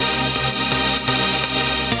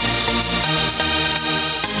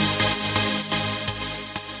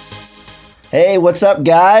Hey, what's up,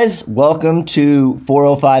 guys? Welcome to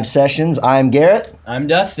 405 Sessions. I'm Garrett. I'm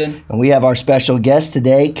Dustin. And we have our special guest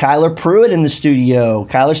today, Kyler Pruitt, in the studio.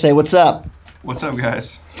 Kyler, say what's up. What's up,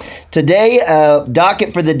 guys? Today,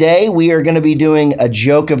 docket for the day, we are going to be doing a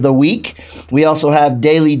joke of the week. We also have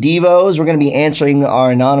daily devos. We're going to be answering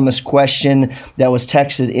our anonymous question that was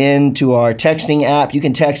texted in to our texting app. You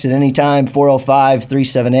can text at any time,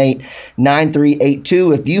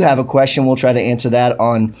 405-378-9382. If you have a question, we'll try to answer that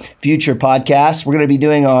on future podcasts. We're going to be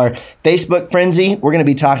doing our Facebook Frenzy. We're going to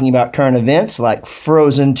be talking about current events like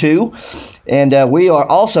Frozen 2. And we are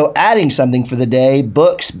also adding something for the day,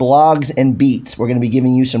 books, blogs, and beats. We're going to be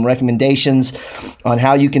giving you some recommendations on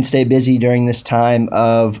how you can stay busy during this time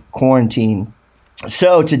of quarantine.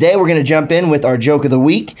 So today we're going to jump in with our joke of the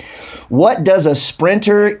week. What does a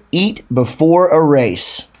sprinter eat before a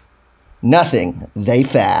race? Nothing. They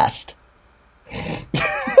fast.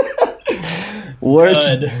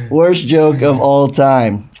 Worst joke of all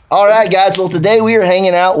time. All right, guys. Well, today we are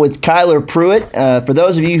hanging out with Kyler Pruitt. For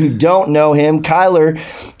those of you who don't know him, Kyler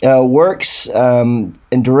works and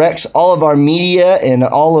directs all of our media and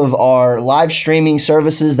all of our live streaming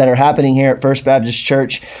services that are happening here at First Baptist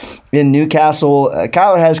Church in Newcastle.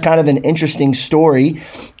 Kyler has kind of an interesting story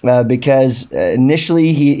because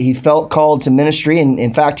initially he felt called to ministry, and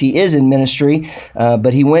in fact he is in ministry,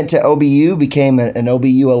 but he went to OBU, became an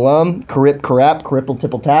OBU alum, Cripple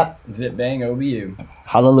Tipple Tap. Zip bang OBU.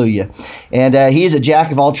 Hallelujah. And he is a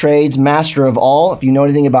jack of all trades, master of all. If you know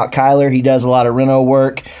anything about Kyler, he does a lot of reno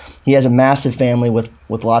work. He has a massive family with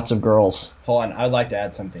lots of girls. Hold on, I'd like to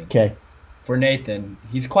add something. Okay. For Nathan,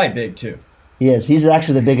 he's quite big too. He is. He's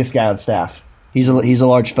actually the biggest guy on staff. He's a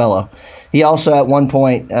large fellow. He also at one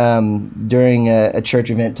point during a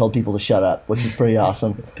church event told people to shut up, which is pretty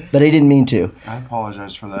awesome. But he didn't mean to. I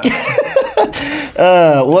apologize for that.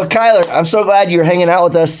 Well, Kyler, I'm so glad you're hanging out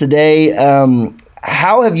with us today.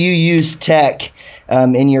 How have you used tech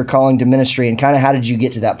in your calling to ministry, and kind of how did you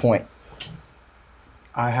get to that point?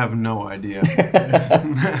 I have no idea.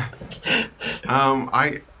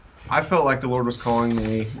 I felt like the Lord was calling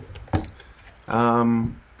me.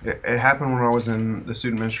 It happened when I was in the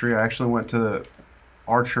student ministry. I actually went to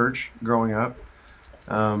our church growing up.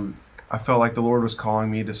 I felt like the Lord was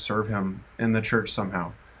calling me to serve Him in the church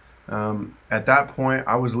somehow. At that point,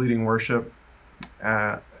 I was leading worship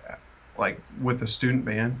with a student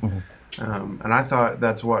band. Mm-hmm. And I thought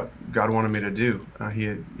that's what God wanted me to do. He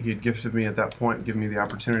had gifted me at that point, given me the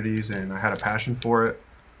opportunities, and I had a passion for it.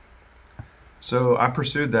 So I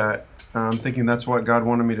pursued that, thinking that's what God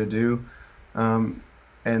wanted me to do. And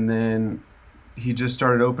then He just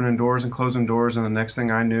started opening doors and closing doors, and the next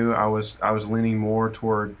thing I knew, I was leaning more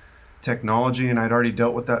toward technology, and I'd already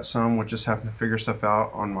dealt with that some, with just having to figure stuff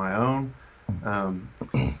out on my own.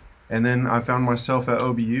 And then I found myself at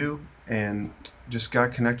OBU and just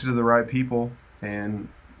got connected to the right people, and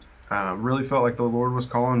really felt like the Lord was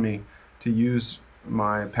calling me to use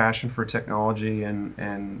my passion for technology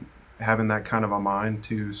and having that kind of a mind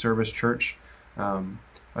to service church.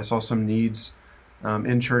 I saw some needs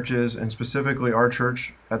in churches, and specifically our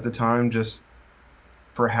church at the time, just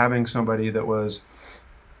for having somebody that was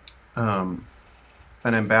an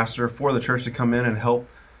ambassador for the church to come in and help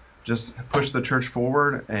just push the church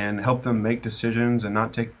forward and help them make decisions and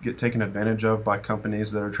not get taken advantage of by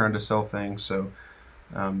companies that are trying to sell things. So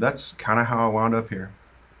that's kind of how I wound up here.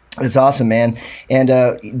 It's awesome, man. And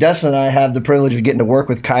Dustin and I have the privilege of getting to work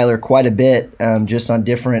with Kyler quite a bit, just on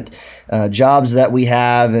different jobs that we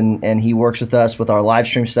have, and he works with us with our live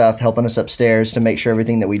stream stuff, helping us upstairs to make sure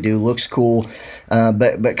everything that we do looks cool.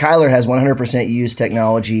 But Kyler has 100% used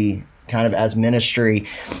technology kind of as ministry,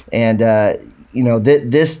 and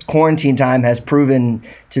this quarantine time has proven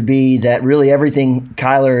to be that really everything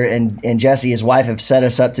Kyler and Jesse, his wife, have set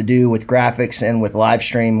us up to do with graphics and with live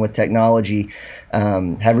stream, with technology,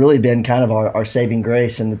 have really been kind of our saving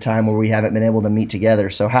grace in the time where we haven't been able to meet together.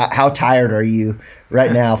 So how tired are you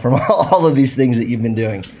right now from all of these things that you've been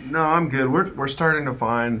doing? No, I'm good. We're starting to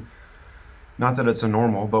find, not that it's a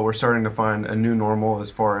normal, but we're starting to find a new normal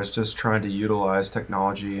as far as just trying to utilize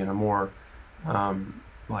technology in a more,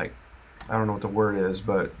 I don't know what the word is,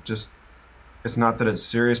 but just, it's not that it's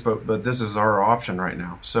serious, but this is our option right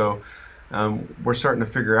now. So we're starting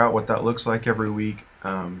to figure out what that looks like every week.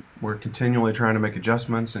 We're continually trying to make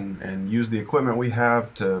adjustments and use the equipment we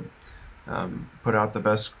have to put out the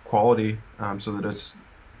best quality so that it's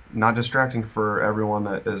not distracting for everyone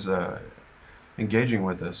that is engaging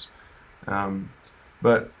with us.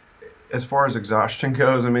 But as far as exhaustion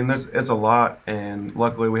goes, I mean, it's a lot, and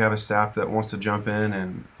luckily we have a staff that wants to jump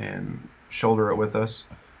in and shoulder it with us.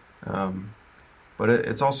 But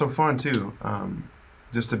it's also fun too.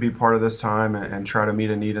 just to be part of this time and try to meet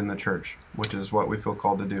a need in the church, which is what we feel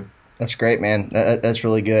called to do. That's great, man. That's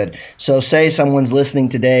really good. So say someone's listening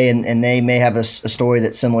today and they may have a story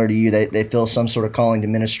that's similar to you. They feel some sort of calling to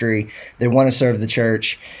ministry. They want to serve the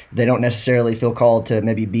church. They don't necessarily feel called to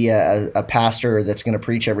maybe be a pastor that's going to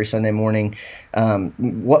preach every Sunday morning.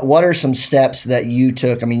 What are some steps that you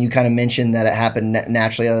took? I mean, you kind of mentioned that it happened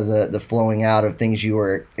naturally out of the flowing out of things you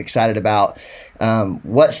were excited about.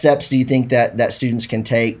 What steps do you think that students can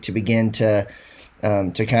take to begin to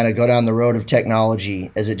kind of go down the road of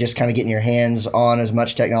technology? Is it just kind of getting your hands on as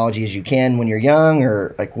much technology as you can when you're young,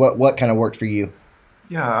 or like what kind of worked for you?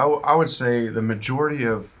 Yeah, I would say the majority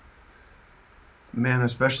of,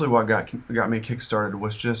 especially what got me kickstarted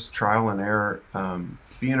was just trial and error,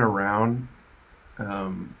 being around,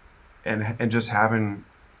 and just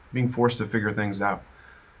being forced to figure things out.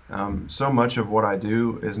 So much of what I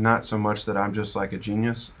do is not so much that I'm just like a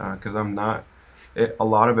genius, because I'm not. A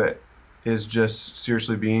lot of it is just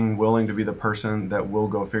seriously being willing to be the person that will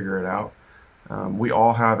go figure it out. We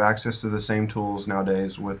all have access to the same tools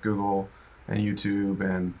nowadays with Google and YouTube,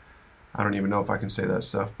 and I don't even know if I can say that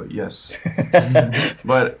stuff, but yes.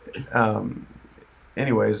 But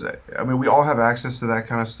anyways, I mean, we all have access to that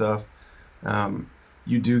kind of stuff.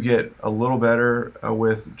 You do get a little better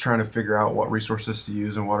with trying to figure out what resources to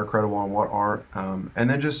use and what are credible and what aren't. And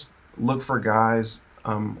then just look for guys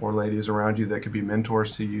or ladies around you that could be mentors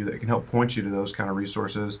to you, that can help point you to those kind of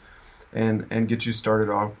resources and get you started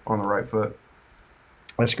off on the right foot.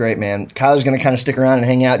 That's great, man. Kyler's going to kind of stick around and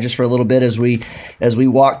hang out just for a little bit as we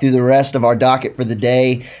walk through the rest of our docket for the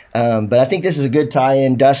day. But I think this is a good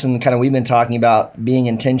tie-in. Dustin, kind of we've been talking about being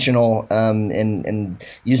intentional and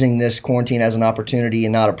using this quarantine as an opportunity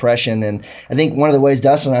and not oppression. And I think one of the ways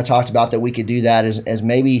Dustin and I talked about that we could do that is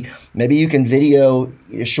maybe you can video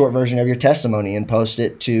a short version of your testimony and post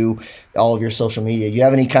it to all of your social media. Do you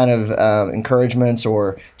have any kind of encouragements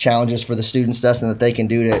or challenges for the students, Dustin, that they can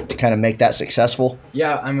do to kind of make that successful?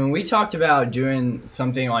 Yeah, I mean, we talked about doing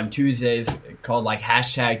something on Tuesdays called like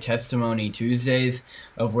 #Testimony Tuesdays,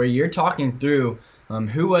 of where you're talking through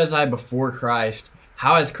who was I before Christ,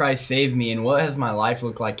 how has Christ saved me, and what has my life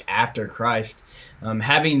looked like after Christ.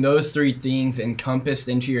 Having those three things encompassed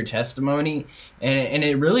into your testimony, and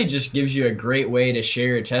it really just gives you a great way to share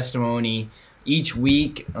your testimony each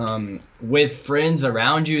week with friends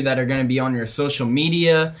around you that are going to be on your social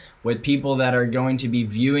media, with people that are going to be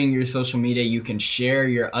viewing your social media. You can share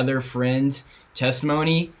your other friends'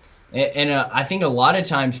 testimony. And I think a lot of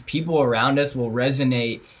times people around us will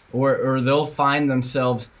resonate or they'll find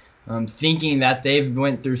themselves thinking that they've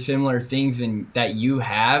went through similar things that you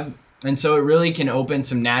have. And so it really can open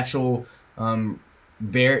some natural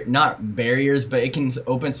not barriers, but it can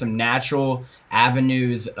open some natural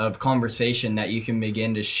avenues of conversation that you can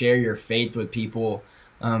begin to share your faith with people,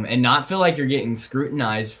 and not feel like you're getting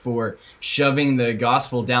scrutinized for shoving the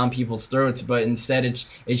gospel down people's throats, but instead it's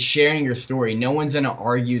sharing your story. No one's going to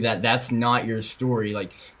argue that that's not your story.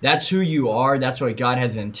 Like, that's who you are. That's what God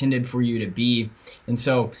has intended for you to be. And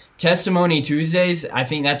so Testimony Tuesdays, I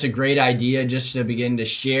think that's a great idea, just to begin to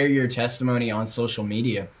share your testimony on social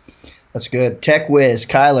media. That's good. Tech Whiz,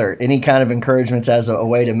 Kyler, any kind of encouragements as a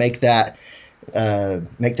way to make that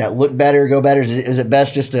look better, go better? Is it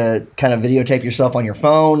best just to kind of videotape yourself on your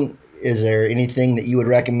phone? Is there anything that you would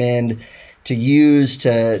recommend to use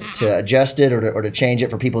to adjust it or to change it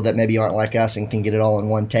for people that maybe aren't like us and can get it all in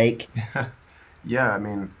one take? Yeah, I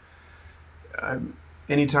mean,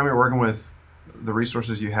 anytime you're working with the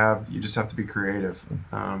resources you have, you just have to be creative.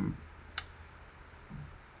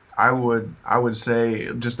 I would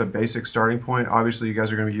say just a basic starting point. Obviously, you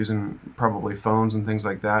guys are going to be using probably phones and things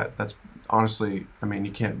like that. That's honestly, I mean,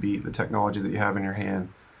 you can't beat the technology that you have in your hand.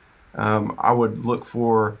 I would look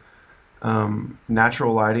for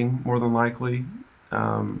natural lighting more than likely.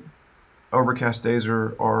 Overcast days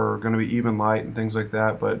are going to be even light and things like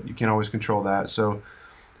that, but you can't always control that. So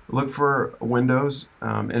look for windows,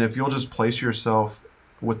 and if you'll just place yourself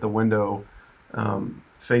with the window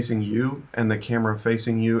facing you and the camera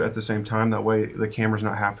facing you at the same time, that way the camera's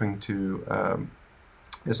not having to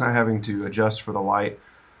adjust for the light,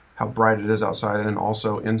 how bright it is outside and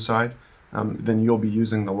also inside. Then you'll be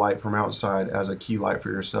using the light from outside as a key light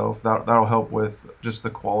for yourself. That'll help with just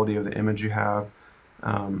the quality of the image you have.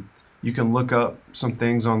 You can look up some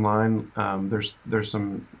things online. There's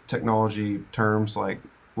some technology terms like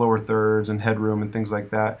lower thirds and headroom and things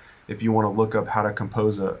like that. If you want to look up how to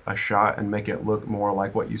compose a shot and make it look more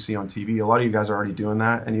like what you see on TV. A lot of you guys are already doing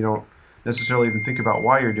that, and you don't necessarily even think about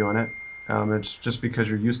why you're doing it. It's just because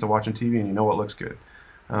you're used to watching TV and you know what looks good.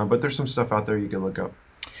 But there's some stuff out there you can look up.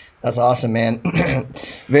 That's awesome, man.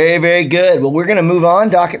 Very, very good. Well, we're going to move on,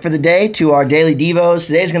 docket for the day, to our daily devos.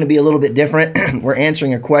 Today's going to be a little bit different. We're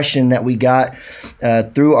answering a question that we got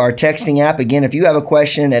through our texting app. Again, if you have a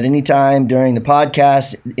question at any time during the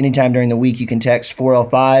podcast, anytime during the week, you can text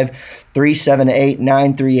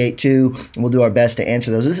 405-378-9382, and we'll do our best to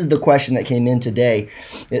answer those. This is the question that came in today.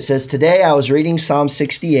 It says, today I was reading Psalm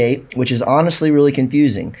 68, which is honestly really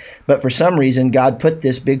confusing, but for some reason, God put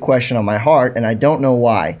this big question on my heart, and I don't know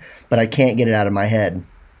why, but I can't get it out of my head.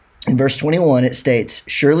 In verse 21, it states,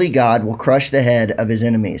 surely God will crush the head of his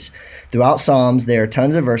enemies. Throughout Psalms, there are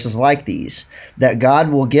tons of verses like these, that God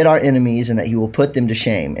will get our enemies and that he will put them to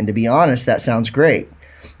shame. And to be honest, that sounds great.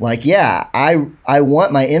 Like, yeah, I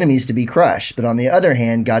want my enemies to be crushed. But on the other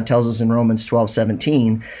hand, God tells us in Romans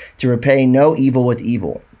 12:17 to repay no evil with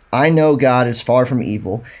evil. I know God is far from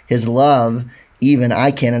evil. His love, even I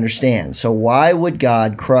can't understand. So why would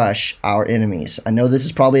God crush our enemies? I know this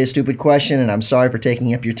is probably a stupid question, and I'm sorry for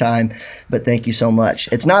taking up your time, but thank you so much.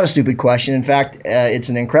 It's not a stupid question. In fact, it's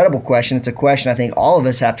an incredible question. It's a question I think all of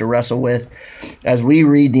us have to wrestle with as we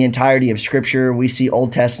read the entirety of Scripture. We see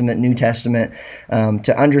Old Testament, New Testament,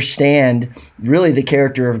 to understand really the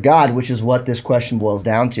character of God, which is what this question boils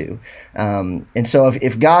down to. And so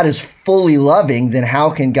if God is fully loving, then how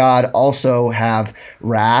can God also have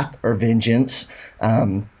wrath or vengeance?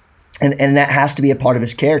 And that has to be a part of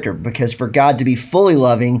his character, because for God to be fully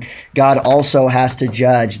loving, God also has to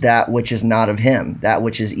judge that which is not of him, that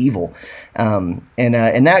which is evil. And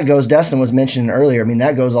that goes, Dustin was mentioning earlier, I mean,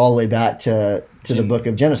 that goes all the way back to the book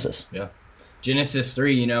of Genesis. Yeah. Genesis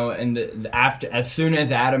 3, and after, as soon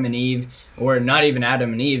as Adam and Eve, or not even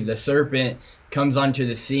Adam and Eve, the serpent comes onto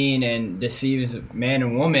the scene and deceives man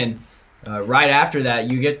and woman, right after that,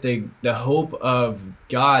 you get the hope of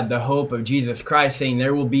God, the hope of Jesus Christ, saying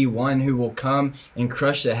there will be one who will come and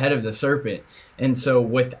crush the head of the serpent. And so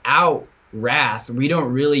without wrath, we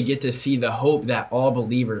don't really get to see the hope that all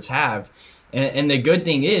believers have. And the good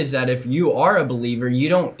thing is that if you are a believer, you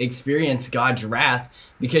don't experience God's wrath,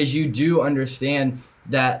 because you do understand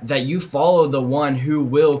that you follow the one who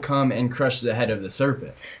will come and crush the head of the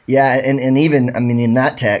serpent. Yeah, and even, I mean, in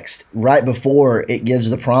that text, right before it gives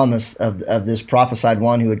the promise of this prophesied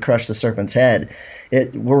one who would crush the serpent's head,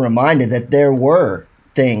 we're reminded that there were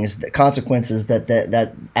things, the consequences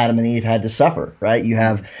that Adam and Eve had to suffer, right? You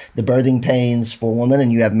have the birthing pains for woman,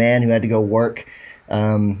 and you have man who had to go work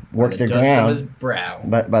the ground. Of his brow.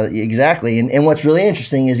 But exactly, and what's really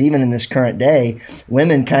interesting is even in this current day,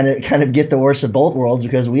 women kind of get the worst of both worlds,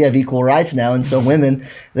 because we have equal rights now, and so women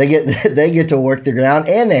they get to work the ground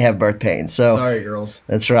and they have birth pains. So sorry, girls.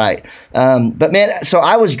 That's right. But man, so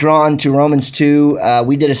I was drawn to Romans 2.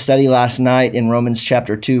 We did a study last night in Romans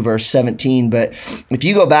chapter 2, verse 17. But if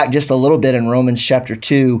you go back just a little bit in Romans chapter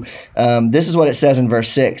 2, this is what it says in verse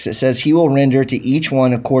 6. It says, "He will render to each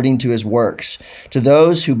one according to his works. To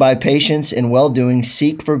those who by patience and well-doing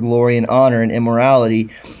seek for glory and honor and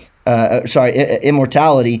immortality,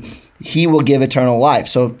 he will give eternal life."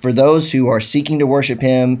 So for those who are seeking to worship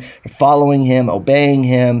him, following him, obeying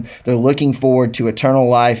him, they're looking forward to eternal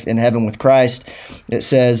life in heaven with Christ. It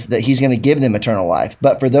says that he's going to give them eternal life.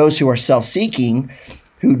 But for those who are self-seeking,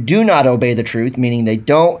 who do not obey the truth, meaning they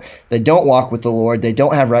don't walk with the Lord, they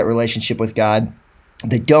don't have right relationship with God,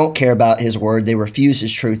 they don't care about his word, they refuse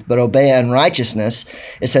his truth, but obey unrighteousness,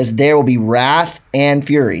 it says there will be wrath and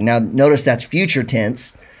fury. Now, notice that's future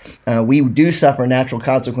tense. We do suffer natural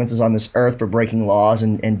consequences on this earth for breaking laws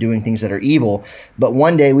and doing things that are evil, but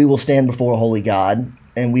one day we will stand before a holy God,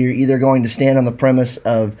 and we are either going to stand on the premise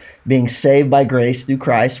of being saved by grace through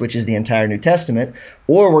Christ, which is the entire New Testament,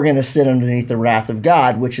 or we're going to sit underneath the wrath of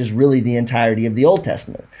God, which is really the entirety of the Old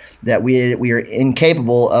Testament, that we are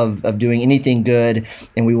incapable of doing anything good,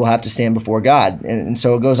 and we will have to stand before God. And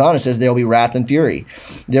so it goes on, it says there will be wrath and fury.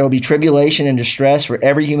 There will be tribulation and distress for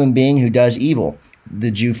every human being who does evil,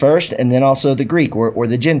 the Jew first, and then also the Greek or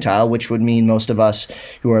the Gentile, which would mean most of us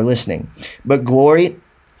who are listening. But glory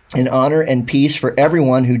and honor and peace for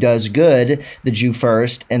everyone who does good, the Jew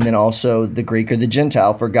first, and then also the Greek or the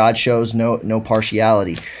Gentile, for God shows no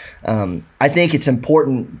partiality. I think it's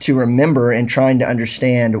important to remember in trying to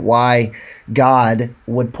understand why God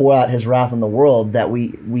would pour out his wrath on the world, that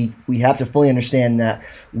we have to fully understand that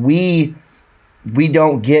we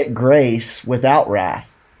don't get grace without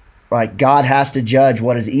wrath. Right? God has to judge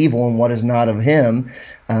what is evil and what is not of him,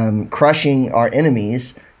 crushing our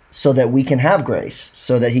enemies, so that we can have grace,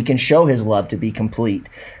 so that he can show his love to be complete.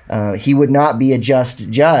 He would not be a just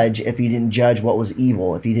judge if he didn't judge what was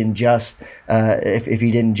evil, if he didn't if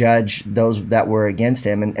he didn't judge those that were against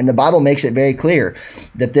him. And the Bible makes it very clear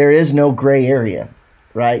that there is no gray area.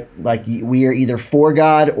 right? Like we are either for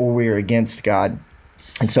God or we are against God.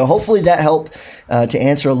 And so hopefully that helped to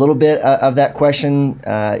answer a little bit of that question.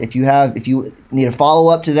 If you need a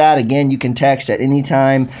follow-up to that, again, you can text at any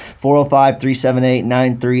time,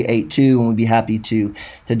 405-378-9382, and we'd be happy to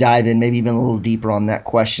dive in, maybe even a little deeper on that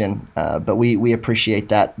question. But we appreciate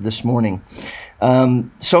that this morning.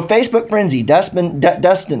 So Facebook Frenzy, Dustin, not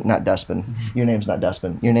Dustin. Your name's not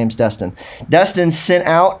Dustin. Your name's Dustin. Dustin sent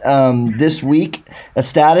out this week a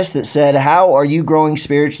status that said, "How are you growing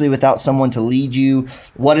spiritually without someone to lead you?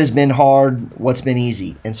 What has been hard? What's been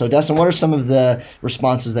easy?" And so, Dustin, what are some of the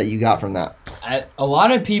responses that you got from that? A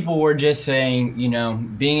lot of people were just saying,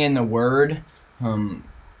 being in the Word.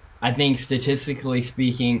 I think statistically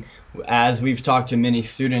speaking, as we've talked to many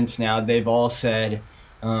students now, they've all said,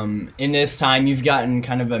 in this time, you've gotten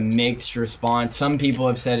kind of a mixed response. Some people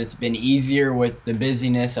have said it's been easier with the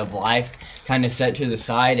busyness of life kind of set to the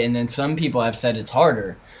side, and then some people have said it's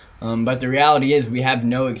harder. But the reality is we have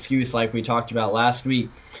no excuse like we talked about last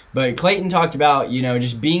week. But Clayton talked about,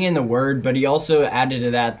 just being in the Word, but he also added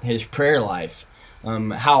to that his prayer life.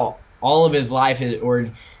 How all of his life is, or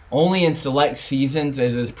only in select seasons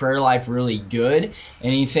is his prayer life really good.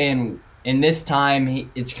 And he's saying in this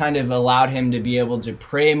time, it's kind of allowed him to be able to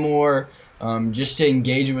pray more, just to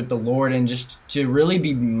engage with the Lord and just to really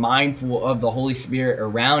be mindful of the Holy Spirit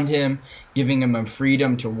around him, giving him a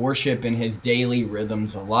freedom to worship in his daily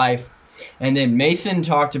rhythms of life. And then Mason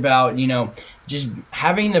talked about, just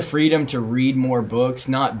having the freedom to read more books,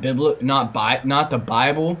 not the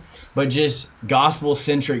Bible, but just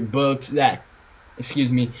gospel-centric books that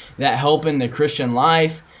help in the Christian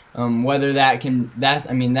life. Whether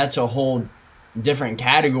that's a whole different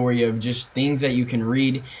category of just things that you can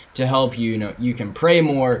read to help you. You can pray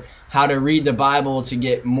more, how to read the Bible to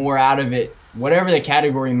get more out of it, whatever the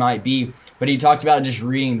category might be. But he talked about just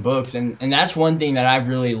reading books, and that's one thing that I've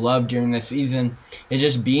really loved during this season is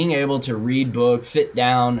just being able to read books, sit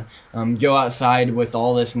down, go outside with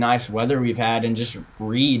all this nice weather we've had, and just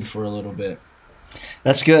read for a little bit.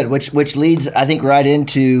 That's good, which leads, I think, right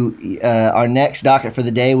into our next docket for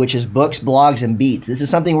the day, which is books, blogs, and beats. This is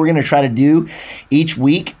something we're going to try to do each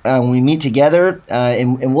week when we meet together,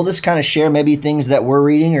 and we'll just kind of share maybe things that we're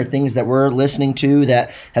reading or things that we're listening to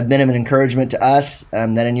that have been of an encouragement to us,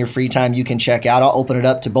 that in your free time you can check out. I'll open it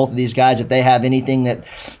up to both of these guys if they have anything that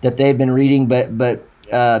they've been reading, but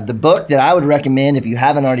the book that I would recommend, if you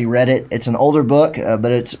haven't already read it, it's an older book,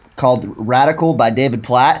 but it's called Radical by David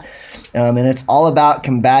Platt. And it's all about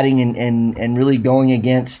combating and really going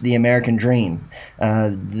against the American dream.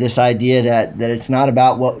 This idea that it's not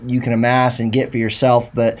about what you can amass and get for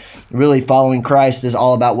yourself, but really following Christ is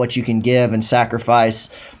all about what you can give and sacrifice.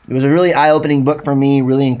 It was a really eye-opening book for me,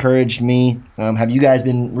 really encouraged me. Have you guys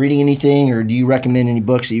been reading anything, or do you recommend any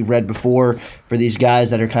books that you've read before for these guys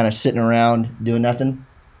that are kind of sitting around doing nothing?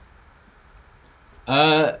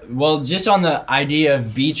 Well, just on the idea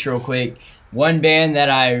of beats real quick, one band that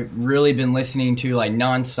I've really been listening to like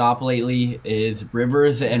nonstop lately is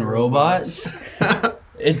Rivers and Robots.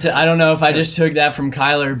 I don't know if I just took that from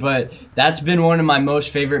Kyler, but that's been one of my most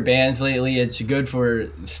favorite bands lately. It's good for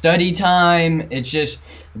study time.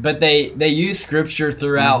 But they use scripture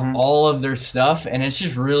throughout all of their stuff, and it's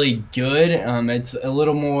just really good. It's a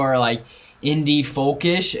little more like indie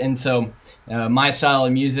folkish, and so my style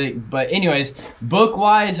of music. But anyways, book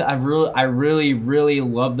wise, I really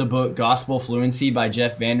love the book Gospel Fluency by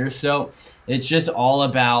Jeff Vanderstelt. It's just all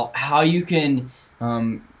about how you can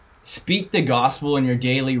speak the gospel in your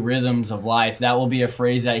daily rhythms of life. That will be a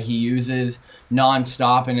phrase that he uses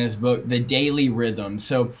nonstop in his book, the daily rhythm.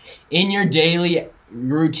 So in your daily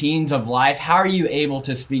routines of life, how are you able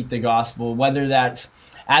to speak the gospel, whether that's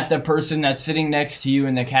at the person that's sitting next to you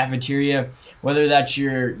in the cafeteria, whether that's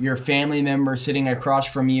your family member sitting across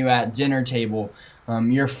from you at dinner table,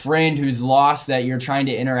 your friend who's lost that you're trying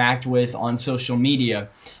to interact with on social media.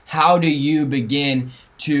 How do you begin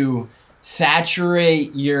to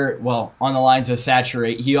saturate on the lines of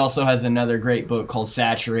saturate, he also has another great book called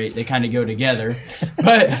Saturate. They kind of go together.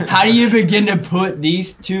 But how do you begin to put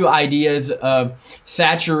these two ideas of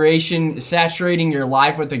saturating your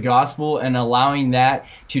life with the gospel and allowing that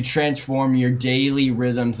to transform your daily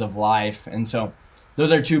rhythms of life? And so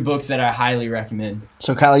those are two books that I highly recommend.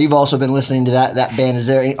 So Kyler, you've also been listening to that band.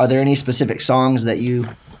 Are there any specific songs that you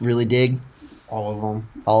really dig? All of them.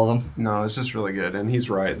 All of them? No, it's just really good. And he's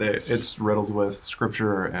right. It's riddled with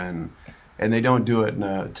scripture, and they don't do it in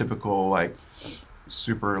a typical, like,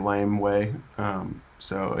 super lame way.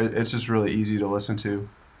 So it's just really easy to listen to.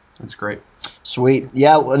 It's great. Sweet.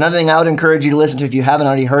 Yeah, another thing I would encourage you to listen to if you haven't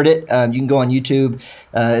already heard it, you can go on YouTube.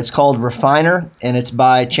 It's called Refiner, and it's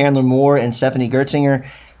by Chandler Moore and Stephanie Gertzinger.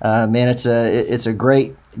 Man, it's a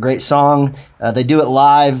great song. They do it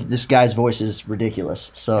live. This guy's voice is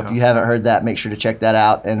ridiculous. So if you haven't heard that, make sure to check that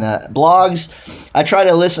out. And blogs, I try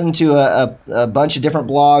to listen to a bunch of different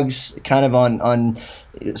blogs, kind of on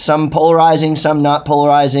some polarizing, some not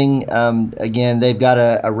polarizing. Again, they've got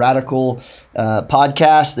a radical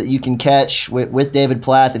podcast that you can catch with David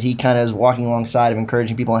Platt that he kind of is walking alongside of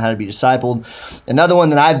encouraging people on how to be discipled. Another one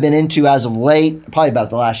that I've been into as of late, probably about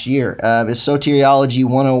the last year, is Soteriology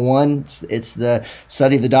 101. It's the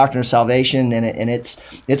study of the doctrine of salvation, and it's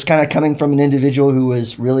kind of coming from an individual who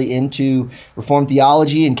was really into Reformed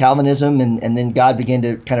theology and Calvinism, and then God began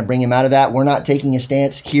to kind of bring him out of that. We're not taking a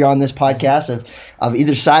stance here on this podcast of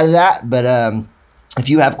either side of that, but if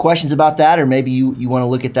you have questions about that, or maybe you want to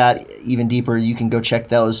look at that even deeper, you can go check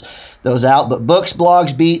those out. But books,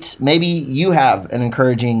 blogs, beats, maybe you have an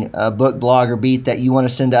encouraging book, blog, or beat that you want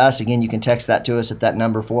to send to us. Again, you can text that to us at that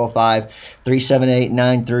number,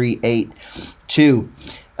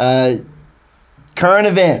 405-378-9382. Current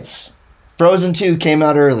events. Frozen 2 came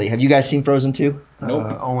out early. Have you guys seen Frozen 2?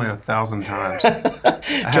 Nope. Only 1,000 times.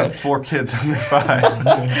 I have 4 kids under 5.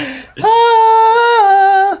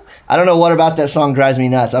 I don't know what about that song drives me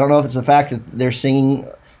nuts. I don't know if it's the fact that they're singing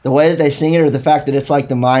the way that they sing it, or the fact that it's like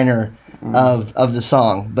the minor of the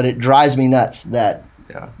song. But it drives me nuts that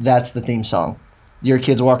that's the theme song. Your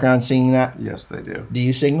kids walk around singing that? Yes, they do. Do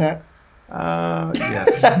you sing that?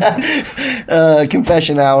 Yes.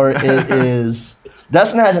 Confession hour. It is.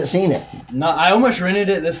 Dustin hasn't seen it. No, I almost rented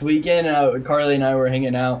it this weekend. Carly and I were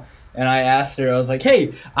hanging out, and I asked her, I was like,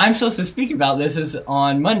 hey, I'm supposed to speak about this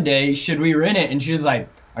on Monday. Should we rent it? And she was like,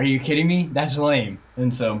 are you kidding me? That's lame.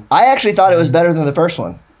 And so I actually thought it was better than the first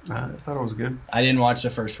one. I thought it was good. I didn't watch the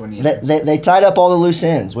first one either. They tied up all the loose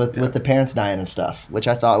ends with the parents dying and stuff, which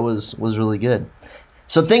I thought was really good.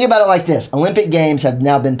 So think about it like this. Olympic Games have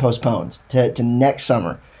now been postponed to next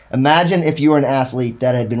summer. Imagine if you were an athlete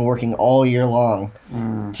that had been working all year long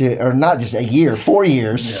or not just a year, 4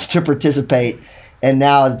 years to participate, and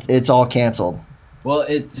now it's all canceled. Well,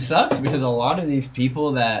 it sucks because a lot of these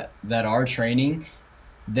people that are training,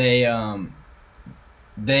 they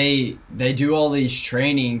do all these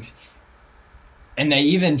trainings, and they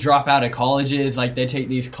even drop out of colleges. Like, they take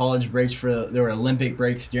these college breaks for their Olympic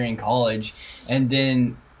breaks during college, and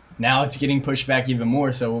then now it's getting pushed back even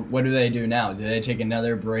more. So what do they do now? Do they take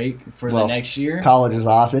another break for the next year? College is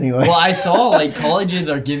off anyway. Well, I saw like colleges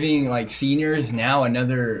are giving like seniors now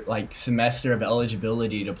another like semester of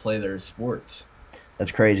eligibility to play their sports.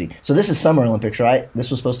 That's crazy. So this is Summer Olympics, right?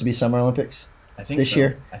 This was supposed to be Summer Olympics? I think this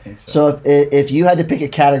year. I think so. So if you had to pick a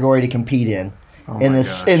category to compete in the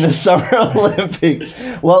Summer Olympics,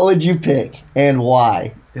 what would you pick and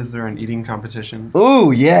why? Is there an eating competition?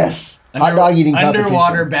 Ooh, yes. Hot dog eating competition.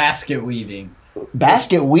 Underwater basket weaving.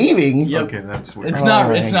 Basket weaving? Yep. Okay, that's weird. It's not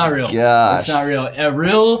real. Gosh. It's not real. A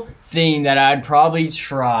real thing that I'd probably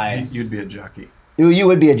try. You'd be a jockey. You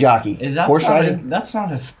would be a jockey. Horse riding? That's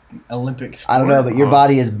not an Olympic sport. I don't know, but your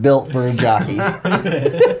body is built for a jockey.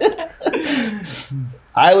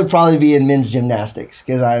 I would probably be in men's gymnastics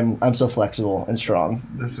because I'm so flexible and strong.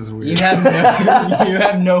 This is weird. You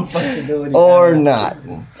have no flexibility. Or not.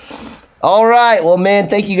 All right. Well, man,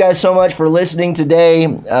 thank you guys so much for listening today.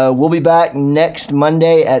 We'll be back next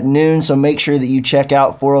Monday at noon, so make sure that you check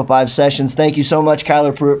out 405 Sessions. Thank you so much,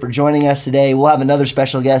 Kyler Pruitt, for joining us today. We'll have another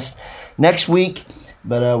special guest next week,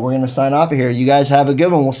 but we're going to sign off of here. You guys have a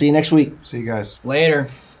good one. We'll see you next week. See you guys. Later.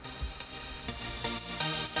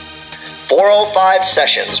 405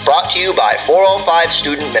 Sessions, brought to you by 405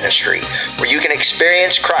 Student Ministry, where you can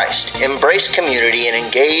experience Christ, embrace community, and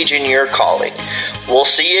engage in your calling. We'll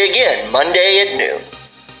see you again Monday at noon.